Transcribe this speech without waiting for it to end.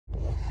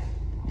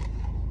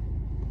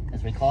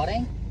It's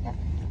recording? Yeah.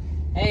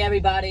 Hey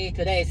everybody,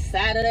 today is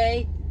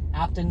Saturday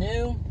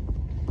afternoon.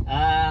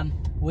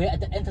 We're at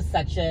the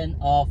intersection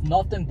of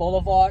Northern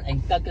Boulevard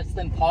and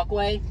Douglaston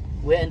Parkway.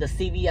 We're in the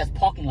CVS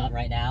parking lot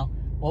right now.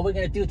 What we're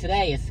gonna do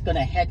today is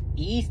gonna head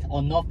east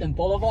on Northern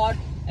Boulevard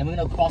and we're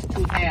gonna cross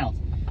two towns.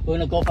 We're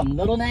gonna go from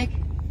Little Neck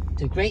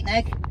to Great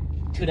Neck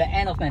to the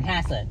end of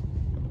Manhasset.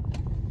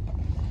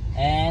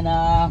 And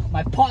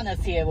my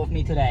partner's here with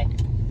me today.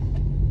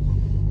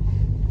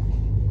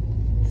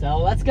 So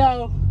let's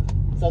go.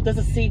 So this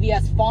is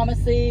CVS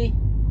Pharmacy,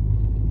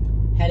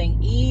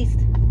 heading east.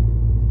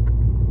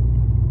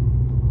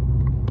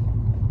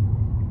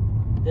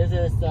 This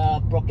is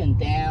a broken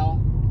down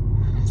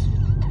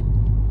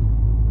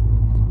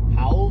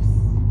house.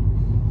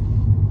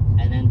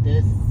 And then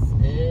this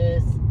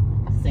is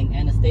St.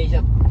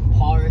 Anastasia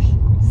Parish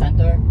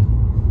Center.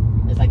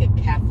 It's like a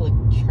Catholic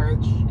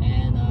church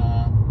and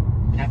a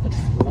Catholic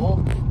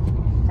school,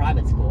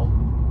 private school.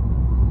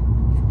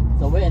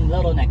 So we're in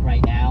Little Neck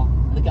right now.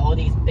 Look at all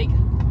these big,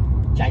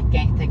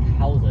 gigantic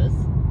houses.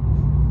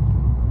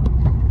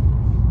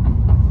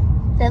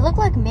 They look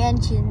like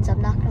mansions, I'm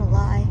not gonna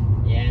lie.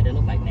 Yeah, they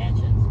look like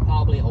mansions.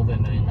 Probably over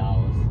 $1 million.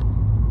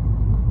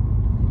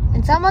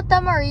 And some of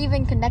them are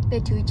even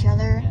connected to each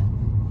other. Yeah.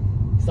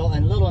 So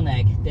in Little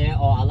Neck, there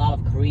are a lot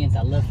of Koreans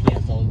that live here.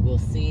 So we'll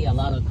see a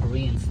lot of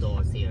Korean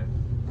stores here.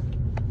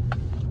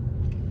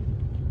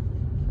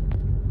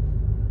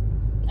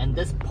 And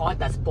this part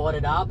that's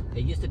boarded up,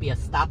 it used to be a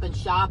Stop and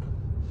Shop.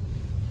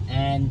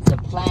 And the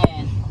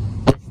plan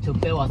is to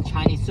build a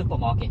Chinese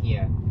supermarket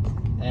here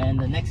in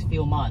the next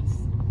few months.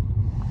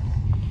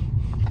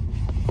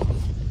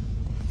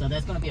 So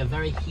there's going to be a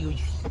very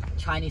huge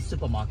Chinese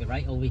supermarket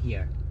right over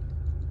here.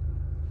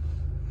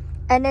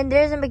 And then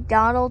there's a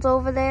McDonald's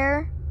over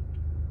there.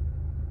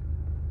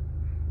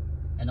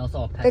 And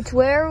also a pet It's store.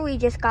 where we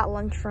just got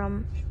lunch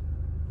from.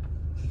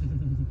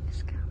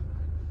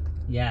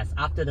 Yes,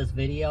 after this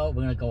video,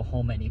 we're going to go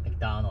home and eat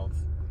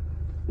McDonald's.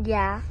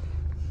 Yeah.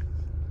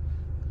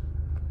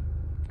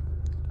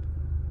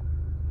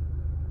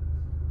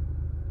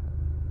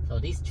 So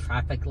these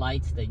traffic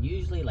lights, they're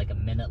usually like a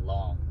minute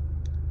long.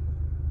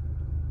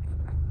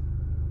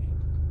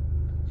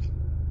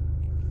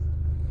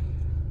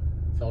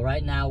 So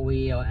right now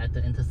we are at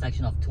the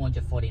intersection of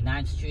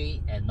 249th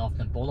Street and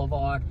Northern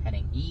Boulevard,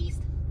 heading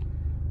east.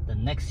 The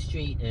next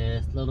street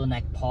is Little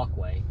Neck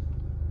Parkway.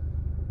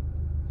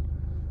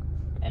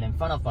 And in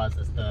front of us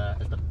is the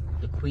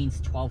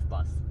Queens 12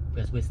 bus,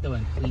 because we're still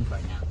in Queens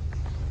right now.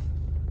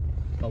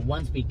 But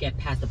once we get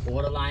past the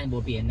borderline,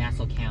 we'll be in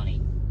Nassau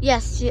County.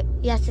 Yes,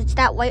 it's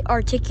that white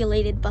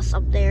articulated bus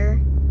up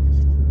there.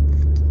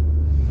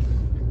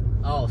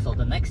 Oh, so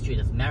the next street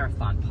is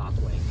Marathon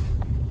Parkway.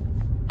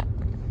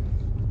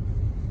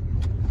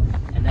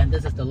 And then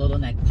this is the Little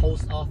Neck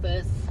Post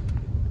Office.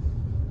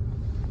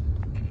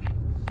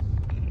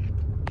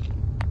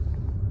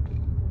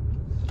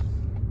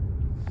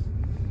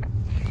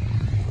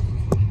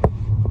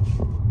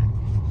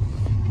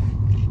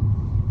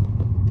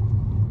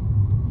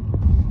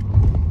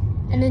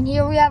 And then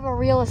here we have a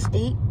real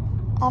estate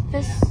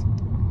office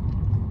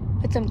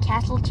with some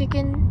castle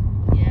chicken.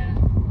 Yeah,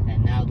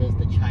 and now there's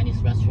the Chinese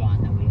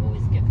restaurant that we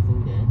always get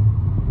food in.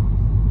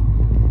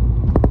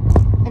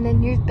 And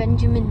then here's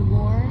Benjamin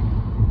Moore.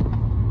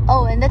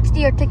 Oh, and that's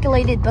the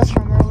articulated bus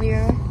from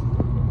earlier.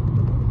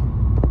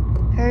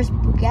 Here's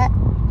Bouquet.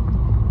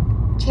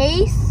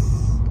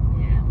 Chase.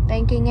 Yeah.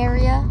 Banking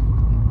area.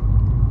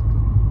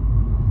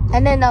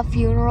 And then a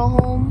funeral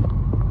home.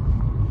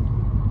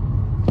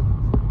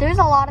 There's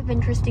a lot of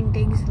interesting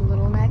things in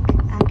Little Neck,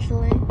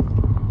 actually.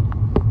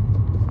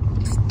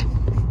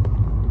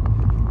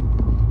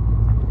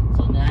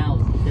 So now,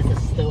 this is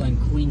still in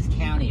Queens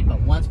County, but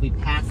once we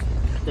pass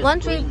this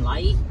green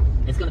light,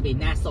 it's going to be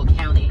Nassau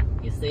County,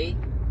 you see?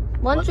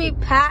 Once we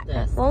pass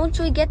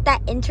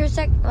that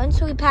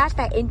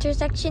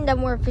intersection,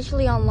 then we're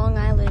officially on Long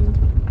Island.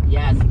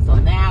 Yes, so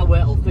now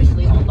we're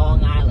officially on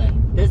Long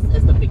Island. This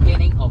is the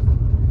beginning of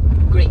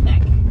Great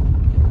Neck.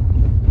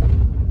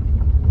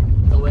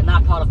 So we're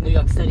not part of New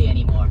York City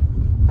anymore.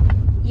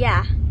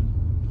 Yeah.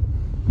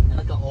 And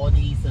look at all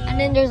these... and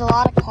then there's a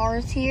lot of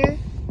cars here.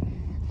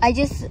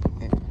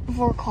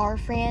 For car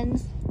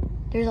fans,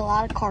 there's a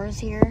lot of cars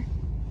here.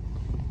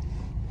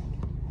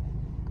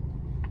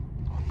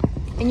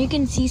 And you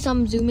can see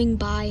some zooming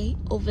by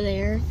over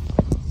there.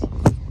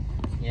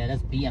 Yeah,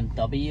 that's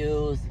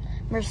BMWs.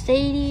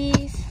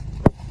 Mercedes.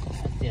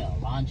 That's the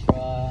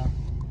Elantra.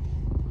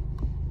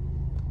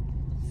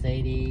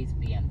 Mercedes,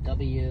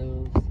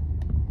 BMWs.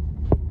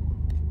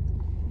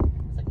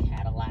 There's a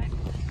Cadillac.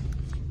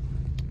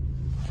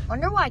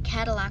 Wonder why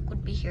Cadillac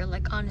would be here,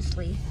 like,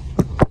 honestly.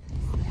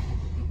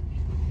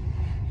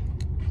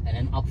 And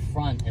then up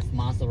front is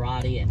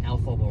Maserati and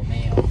Alfa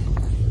Romeo.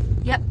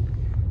 Yep.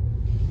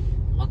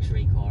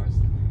 Luxury cars.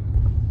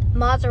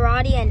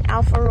 Maserati and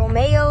Alfa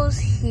Romeos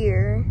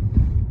here.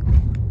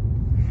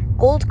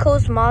 Gold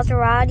Coast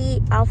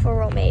Maserati Alfa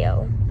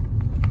Romeo.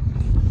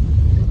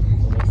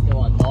 So we're still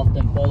on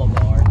Northern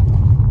Boulevard.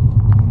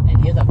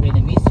 And here's a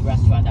Vietnamese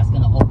restaurant that's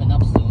going to open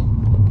up soon.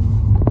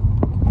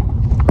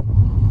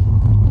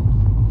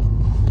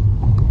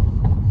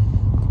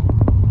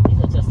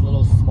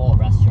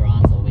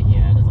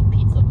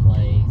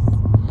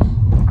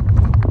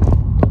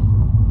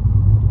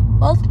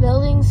 Both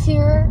buildings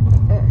here.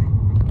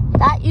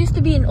 That used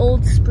to be an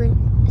old Sprint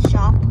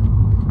shop.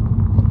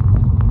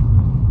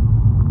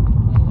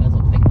 Oh, there's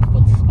a big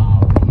foot spa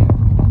over here.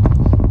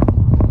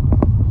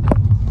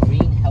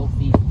 Green,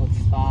 healthy foot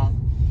spa.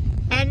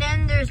 And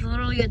then there's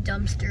literally a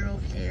dumpster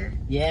over there.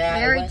 Yeah.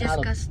 Very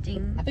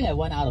disgusting. I think it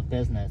went out of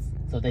business.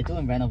 So they're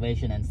doing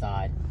renovation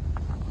inside.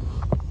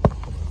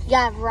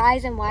 Yeah,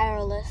 Verizon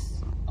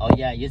Wireless. Oh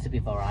yeah, it used to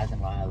be Verizon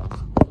Wireless.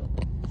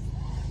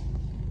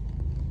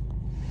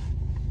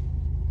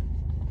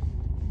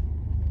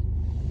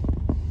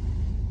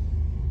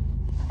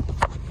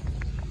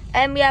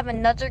 And we have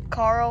another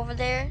car over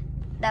there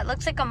that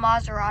looks like a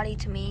Maserati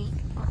to me.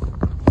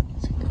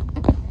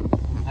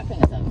 I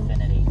think it's an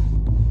Infinity.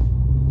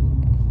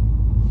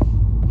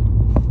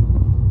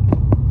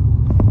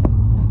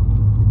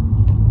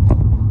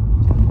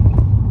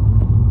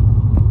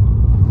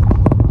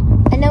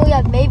 And then we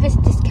have Mavis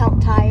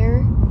Discount Tire.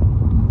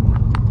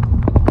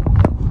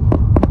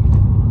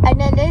 And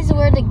then this is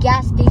where the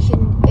gas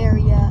station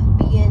area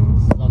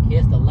begins. Look,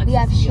 here's the Lexus. We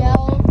have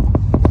Shell.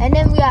 And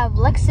then we have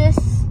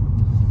Lexus.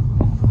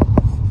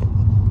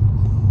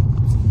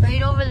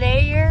 Right over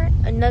there,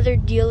 another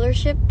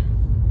dealership.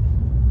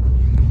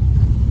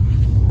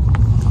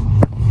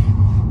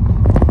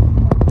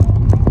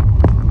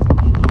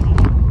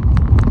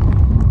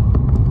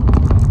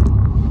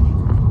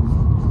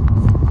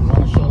 You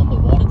want to show them the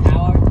water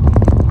tower?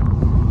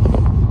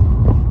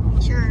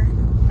 Sure.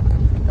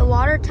 The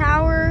water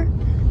tower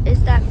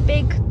is that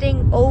big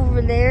thing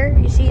over there.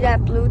 You see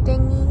that blue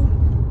thingy?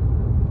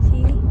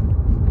 See?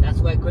 That's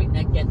where Great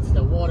Neck gets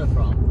the water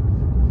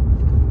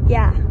from.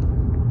 Yeah.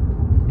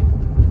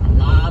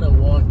 A lot of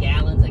water,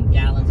 gallons and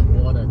gallons of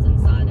water is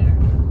inside there.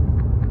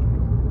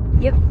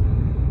 Yep.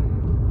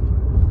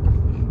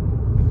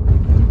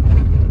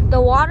 The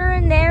water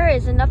in there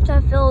is enough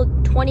to fill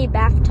 20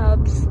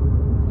 bathtubs.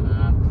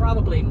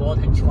 Probably more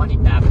than 20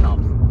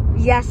 bathtubs.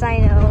 Yes, I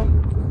know.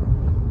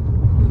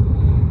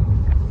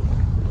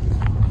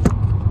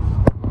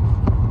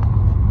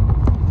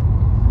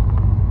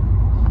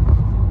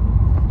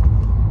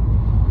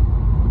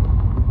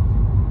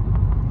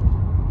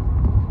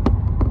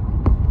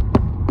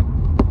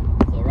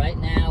 So right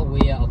now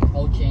we are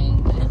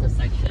approaching the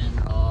intersection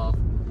of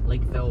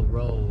Lakeville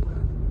Road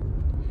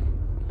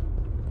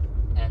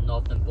and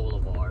Northern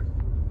Boulevard.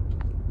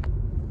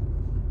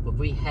 If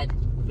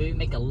we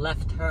make a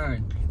left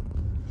turn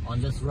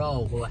on this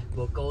road,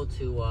 we'll go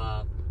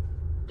to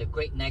the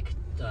Great Neck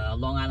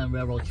Long Island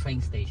Railroad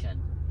train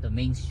station, the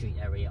Main Street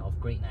area of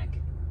Great Neck.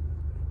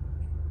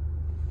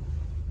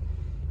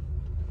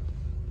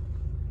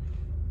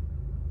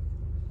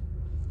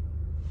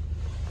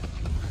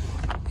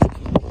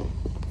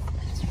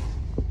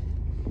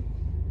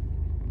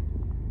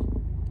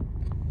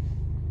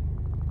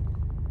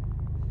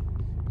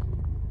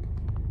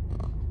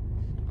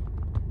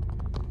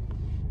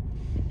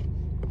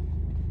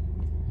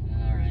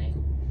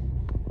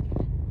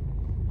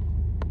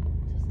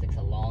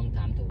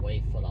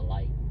 Wait for the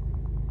light.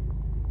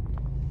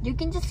 You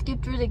can just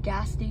skip through the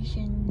gas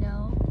station,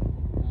 no?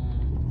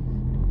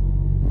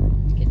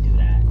 You can do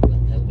that,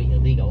 but that'll be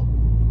illegal.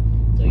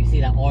 So you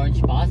see that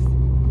orange bus?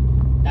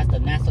 That's the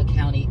Nassau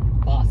County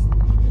bus.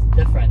 It's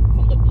different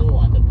from the blue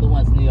one. The blue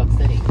one's New York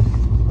City.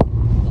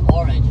 The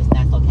orange is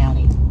Nassau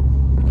County.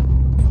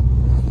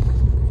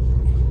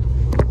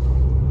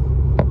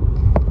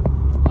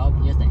 Oh,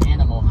 here's the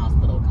animal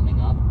hospital coming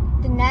up.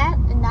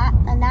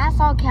 The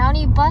Nassau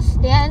County bus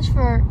stands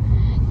for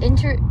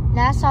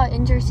Nassau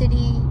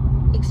Intercity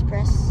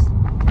Express.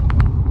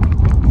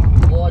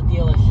 More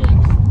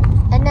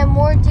dealerships. And then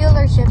more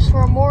dealerships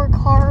for more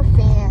car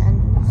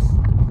fans.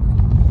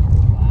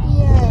 Wow.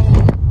 Yay.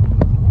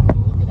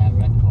 Look at that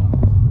red car.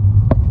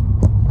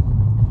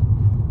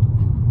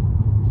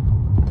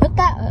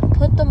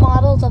 Put the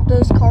models of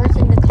those cars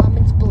in the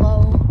comments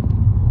below.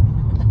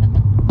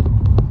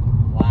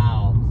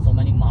 Wow, so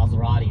many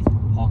Maseratis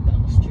parked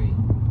on the street.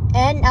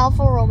 And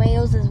Alfa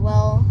Romeos as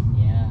well.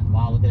 Yeah,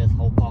 wow, look at this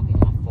whole parking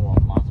lot full of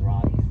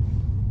Maseratis.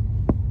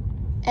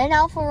 And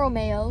Alfa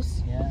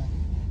Romeos. Yeah.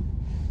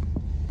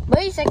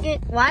 Wait a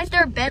second, why is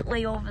there a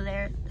Bentley over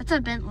there? That's a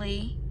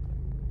Bentley.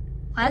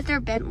 Why is there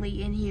a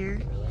Bentley in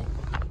here? Really?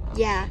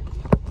 Yeah.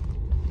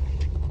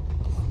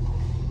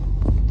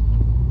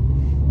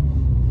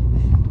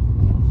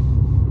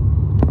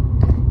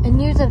 And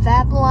here's a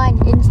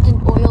Vaseline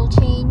instant oil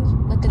change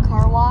with the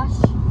car wash.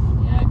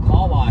 Yeah,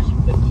 car wash,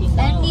 $15.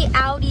 And the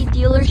Audi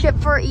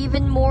dealership for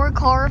even more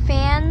car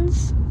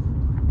fans.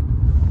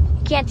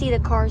 You can't see the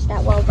cars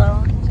that well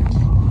though.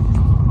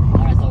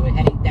 Alright, so we're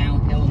heading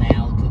downhill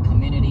now to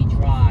Community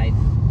Drive.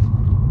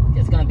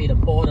 It's gonna be the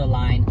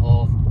borderline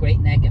of Great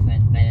Neck and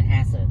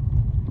Manhasset.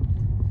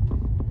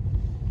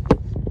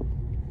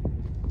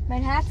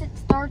 Manhasset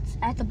starts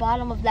at the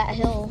bottom of that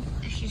hill,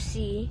 as you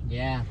see.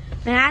 Yeah.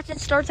 Manhasset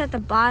starts at the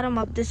bottom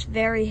of this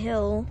very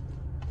hill.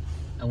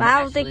 And But I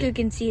don't think you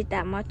can see it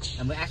that much.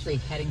 And we're actually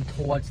heading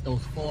towards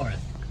those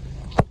forests.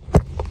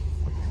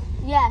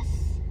 Yes.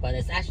 But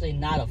it's actually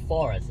not a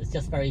forest, it's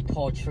just very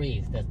tall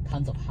trees. There's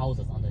tons of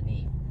houses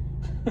underneath.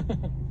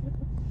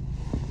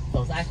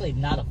 So it's actually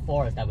not a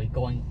forest that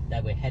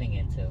we're heading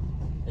into.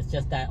 It's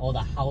just that all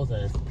the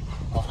houses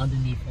are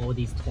underneath all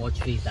these tall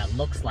trees that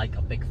looks like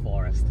a big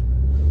forest.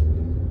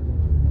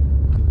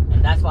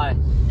 And that's why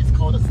it's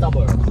called the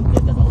suburbs,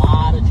 because there's a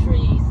lot of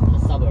trees in the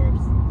suburbs.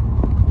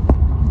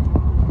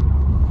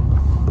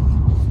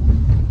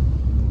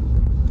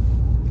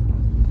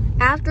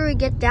 After we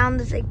get down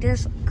this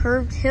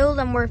curved hill,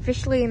 then we're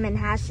officially in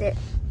Manhasset,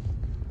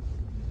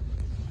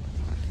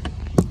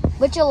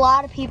 which a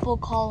lot of people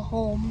call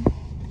home.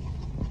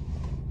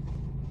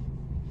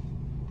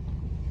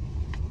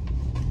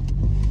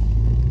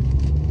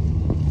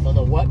 So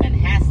the word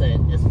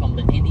Manhasset is from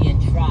the Indian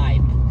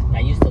tribe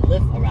that used to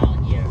live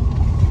around here.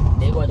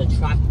 They were the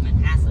tribe of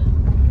Manhasset,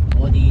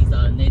 all these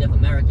Native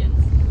Americans.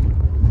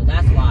 So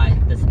that's why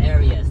this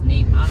area is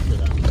named after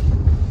them.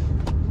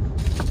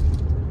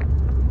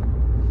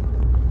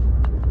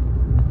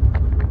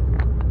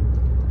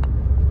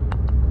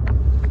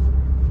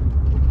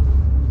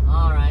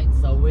 Alright,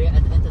 so we're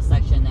at the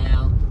intersection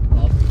now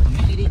of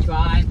Community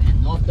Drive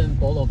and Northern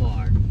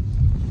Boulevard.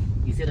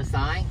 You see the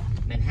sign?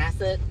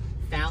 Manhasset,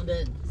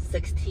 founded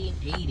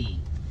 1680.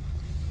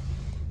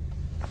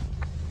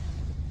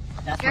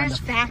 There's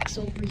facts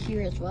over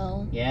here as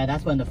well. Yeah,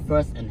 that's when the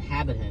first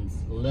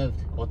inhabitants lived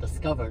or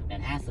discovered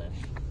Manhasset.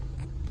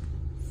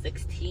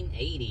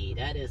 1680.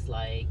 That is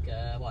like,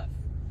 what?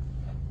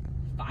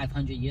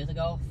 500 years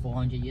ago?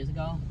 400 years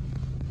ago?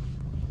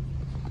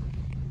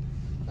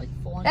 Like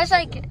 400 That's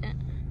like... ago?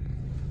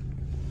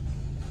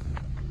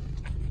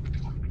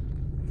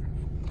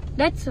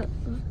 That's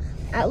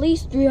at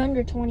least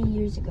 320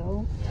 years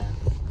ago. Yeah.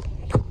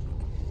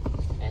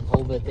 And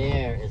over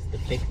there is the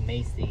big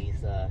Macy's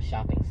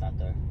shopping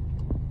center.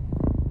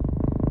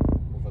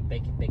 With a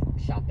big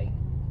shopping,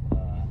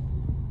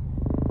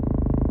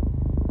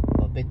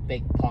 a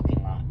big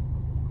parking lot.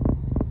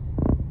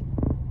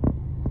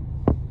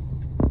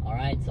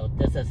 Alright, so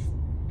this is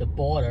the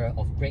border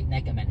of Great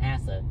Neck and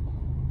Manhasset.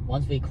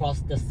 Once we cross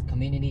this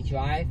community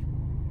drive,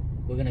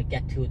 we're gonna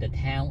get to the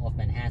town of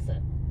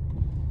Manhasset.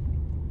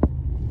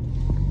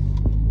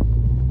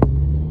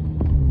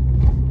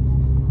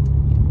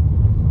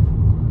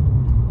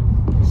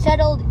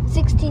 Settled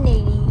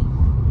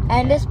 1680,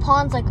 and this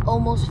pond's like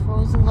almost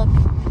frozen. Look,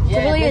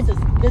 yeah,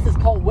 this is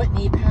called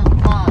Whitney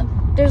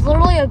Pond. There's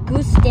literally a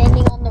goose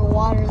standing on the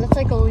water. That's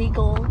like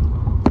illegal.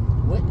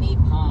 Whitney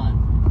Pond.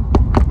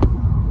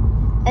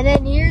 And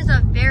then here's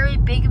a very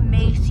big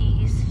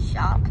Macy's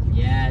shop.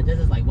 Yeah, this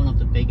is like one of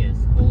the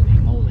biggest. Holy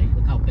moly!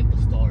 Look how big the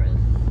store is.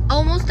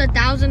 Almost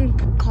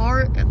 1,000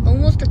 cars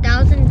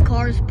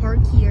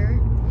parked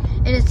here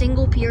in a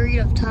single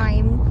period of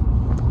time.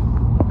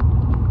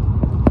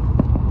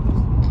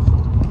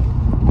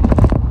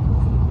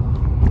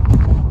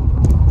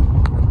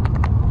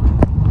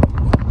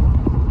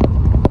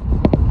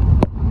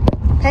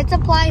 Pet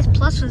Supplies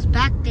Plus was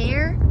back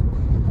there,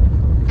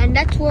 and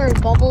that's where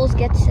Bubbles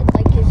gets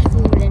like his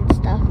food and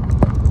stuff.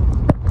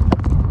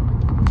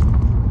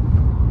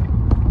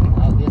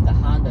 Oh, here's the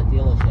Honda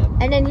dealership.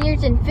 And then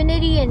here's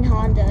Infinity and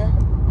Honda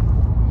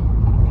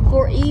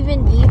for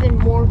even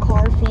more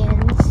car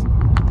fans.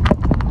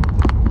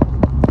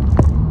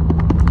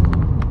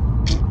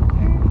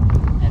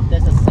 And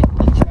this is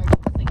the church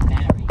of St.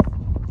 Mary's.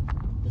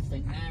 The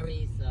St.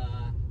 Mary's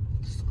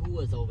school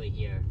is over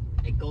here.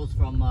 It goes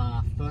from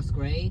first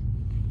grade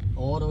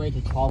all the way to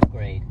 12th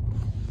grade.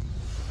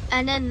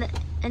 And then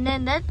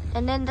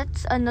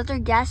that's another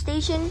gas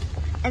station,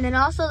 and then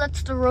also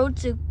that's the road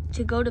to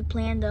go to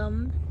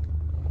Plandom.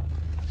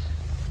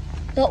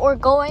 But we're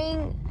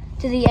going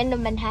to the end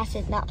of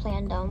Manhasset, not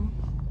Plandom.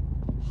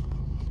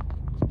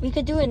 We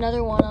could do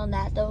another one on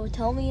that though.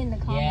 Tell me in the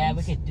comments. Yeah,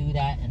 we could do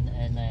that in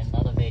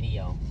another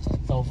video.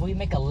 So if we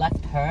make a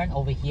left turn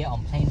over here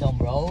on Plandom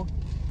Road,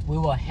 we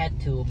will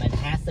head to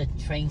Manhasset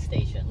train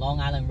station,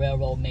 Long Island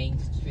Railroad main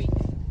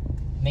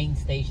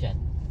station.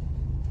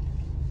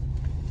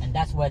 And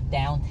that's where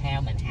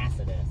downtown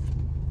Manhasset is.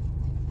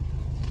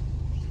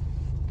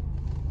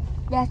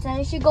 Yes,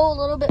 and if you go a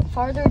little bit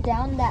farther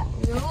down that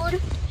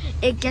road,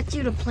 it gets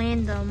you to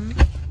Plandom.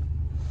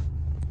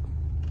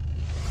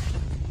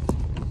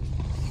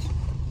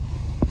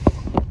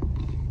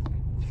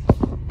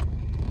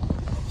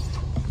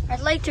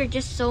 Red lights are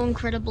just so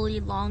incredibly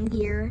long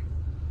here.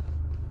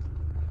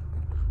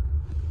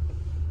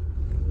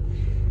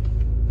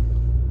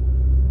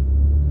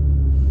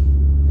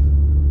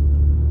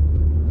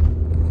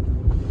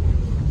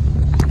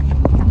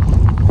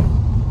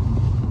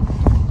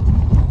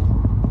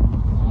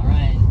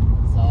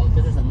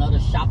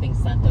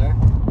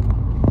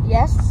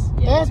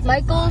 Yes,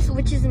 Michael's,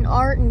 which is an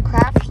art and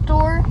craft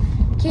store,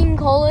 King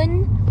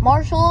Cullen,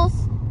 Marshall's,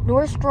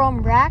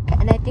 Nordstrom Rack,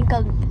 and I think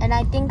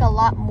a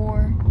lot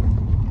more.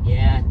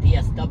 Yeah,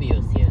 DSW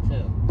is here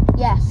too.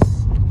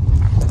 Yes,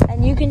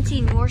 and you can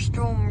see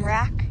Nordstrom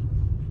Rack.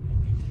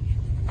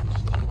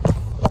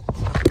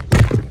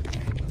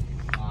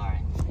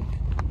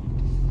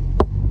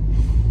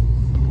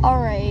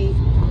 All right.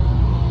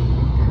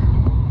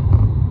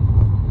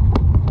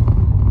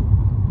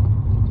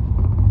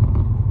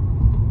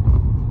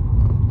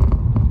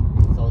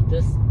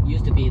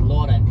 be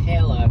Lord and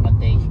Taylor, but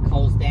they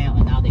closed down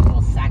and now they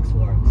call Saks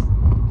Works.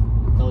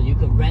 So you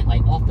could rent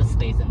like office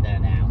space in there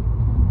now.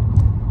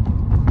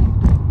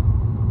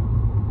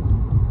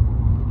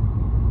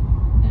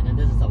 And then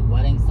this is a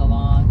wedding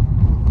salon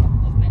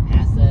of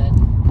Manhasset.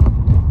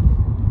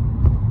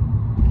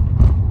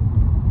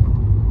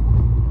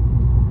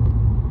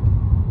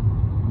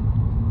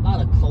 A lot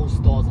of closed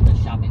stores in the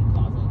shopping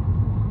plaza.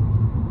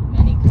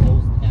 Many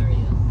closed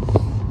areas.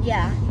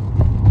 Yeah.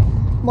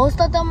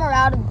 Most of them are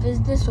out of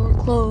business or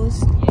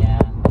closed. Yeah.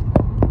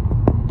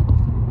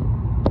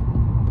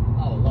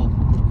 Oh, look.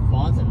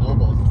 Barnes and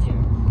Nobles is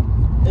here.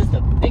 This is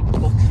the big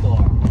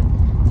bookstore.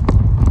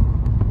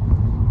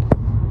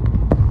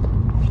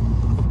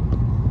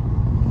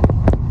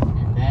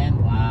 And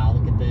then, wow,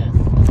 look at this.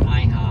 It's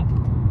IHOP.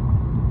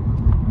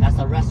 That's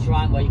a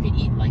restaurant where you can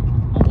eat like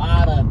a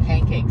lot of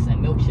pancakes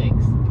and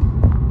milkshakes.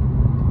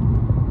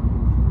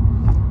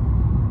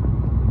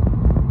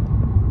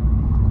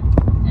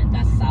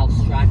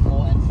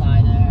 More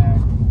inside there.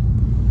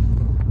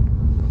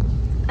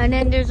 And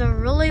then there's a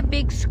really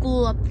big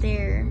school up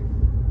there.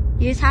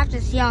 You just have to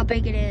see how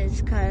big it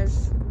is,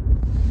 cause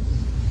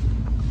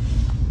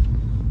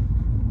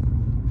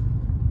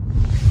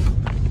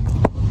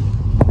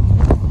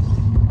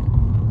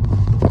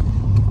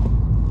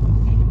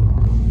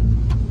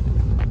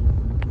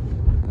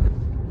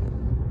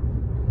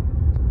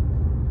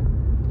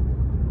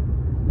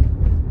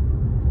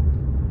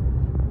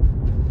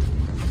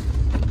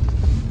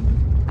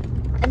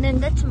and then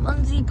that's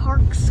Muncie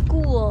Park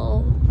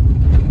School.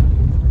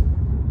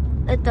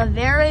 It's a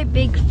very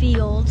big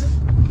field.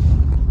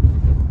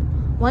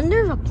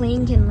 Wonder if a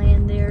plane can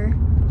land there.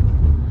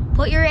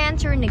 Put your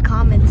answer in the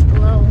comments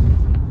below.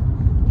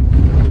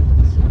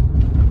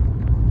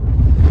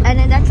 And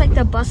then that's like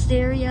the bus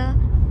area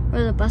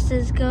where the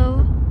buses go,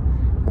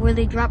 where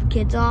they drop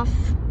kids off.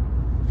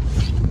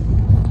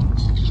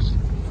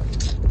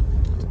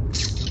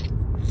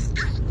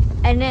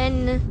 And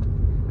then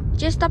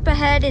just up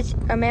ahead is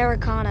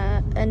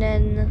Americana, and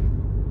then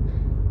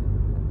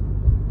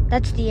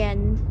that's the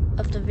end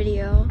of the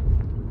video.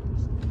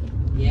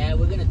 Yeah,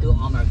 we're gonna do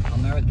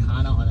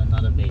Americana on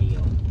another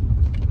video.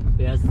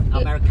 Because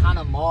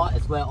Americana Mall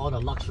is where all the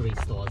luxury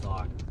stores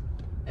are.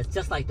 It's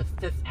just like the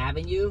 5th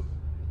Avenue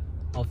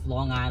of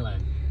Long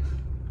Island.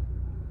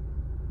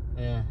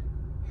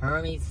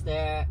 Hermes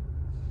there,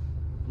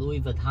 Louis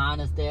Vuitton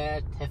is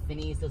there,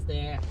 Tiffany's is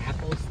there,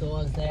 Apple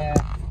Store is there.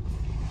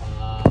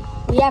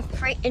 We have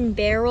Crate and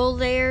Barrel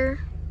there.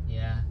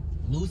 Yeah.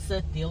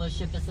 Lucid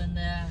dealership is in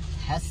there.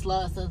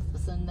 Tesla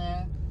is in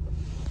there.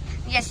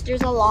 Yes,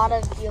 there's a lot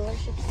of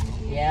dealerships in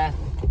here. Yeah.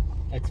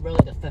 It's really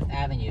the 5th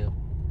Avenue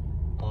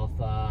of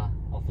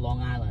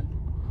Long Island.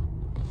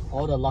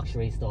 All the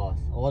luxury stores,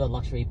 all the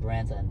luxury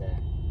brands are in there.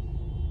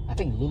 I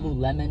think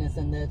Lululemon is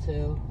in there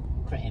too.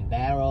 Crate and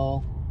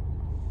Barrel.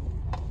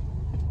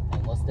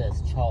 And what's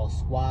this? Charles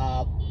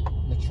Schwab,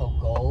 Mitchell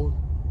Gold.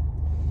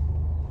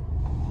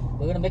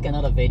 We're gonna make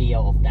another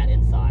video of that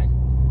inside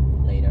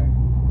later.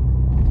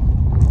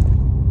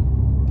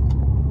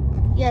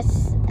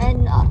 Yes,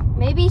 and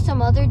maybe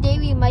some other day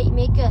we might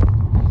make a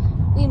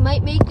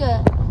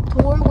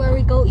tour where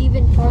we go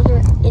even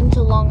farther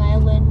into Long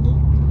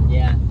Island.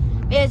 Yeah.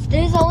 Because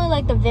this is only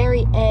like the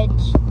very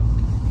edge.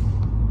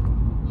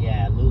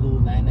 Yeah,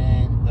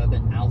 Lululemon,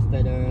 Urban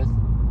Outfitters,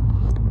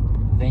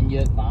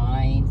 Vineyard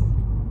Vines,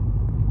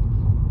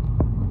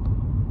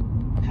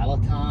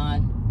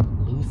 Peloton,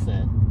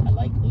 Lucid. I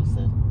like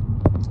Lucid.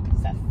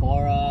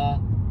 Sephora,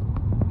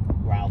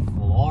 Ralph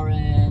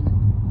Lauren,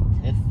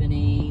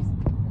 Tiffany's,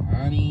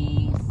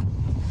 Hermes,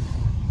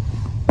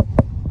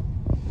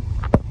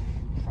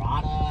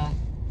 Prada,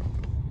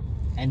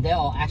 and there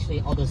are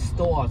actually other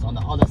stores on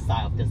the other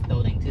side of this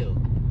building too.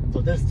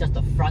 So this is just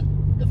the front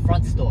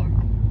store.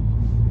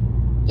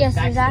 Yes,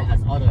 the back exactly.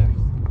 store has others.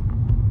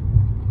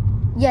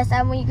 Yes,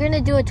 and we're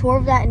gonna do a tour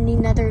of that in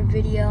another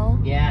video.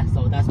 Yeah,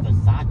 so that's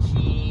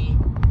Versace.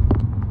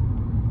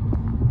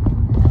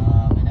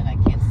 And then I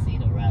can't see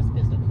the rest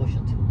because the pusher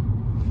too.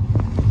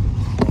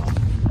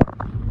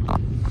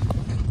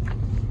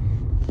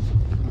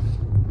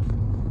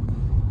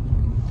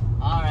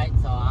 Alright,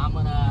 so I'm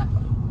gonna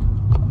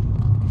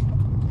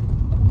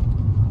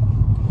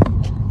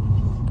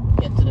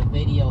get to the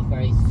video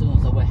very soon.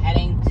 So we're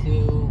heading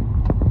to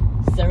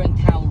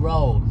Searingtown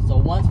Road. So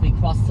once we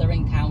cross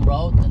Searingtown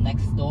Road, the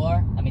next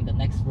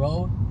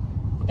road,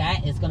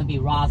 that is going to be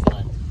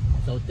Roslyn.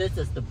 So this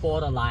is the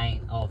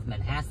borderline of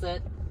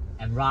Manhasset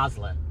and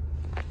Roslyn.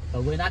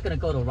 But we're not going to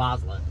go to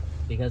Roslyn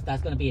because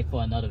that's going to be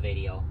for another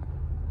video.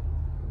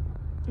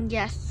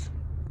 Yes.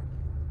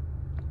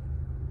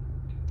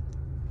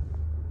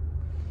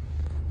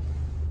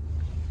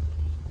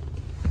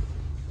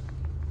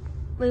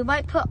 We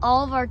might put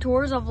all of our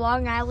tours of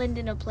Long Island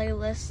in a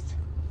playlist.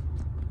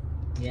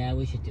 Yeah,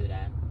 we should do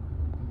that.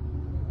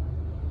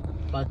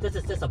 But this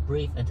is just a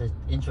brief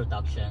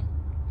introduction.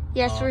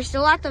 Yes, we're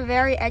still at the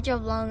very edge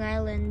of Long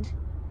Island.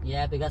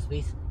 Yeah, because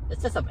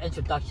it's just an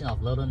introduction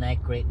of Little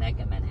Neck, Great Neck,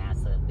 and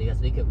Manhasset. Because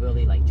we could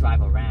really like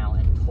drive around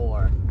and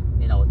tour,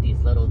 you know, these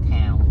little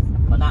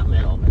towns. Well, not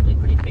little, but they're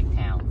pretty big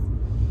towns.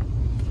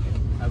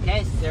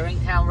 Okay,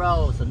 Searingtown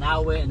Road. So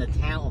now we're in the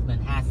town of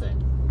Manhasset.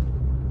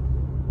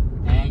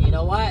 And you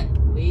know what?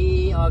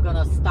 We are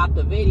gonna stop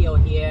the video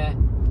here.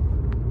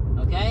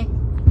 Okay?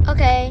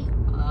 Okay.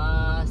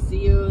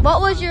 See you.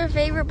 What was your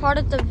favorite part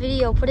of the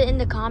video? Put it in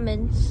the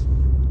comments.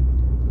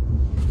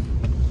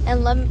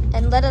 And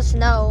let us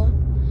know.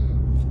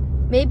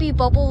 Maybe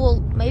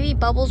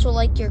Bubbles will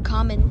like your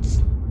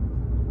comments.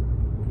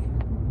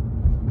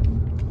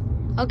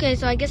 Okay,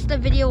 so I guess the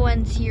video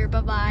ends here.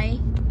 Bye-bye.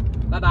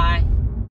 Bye-bye.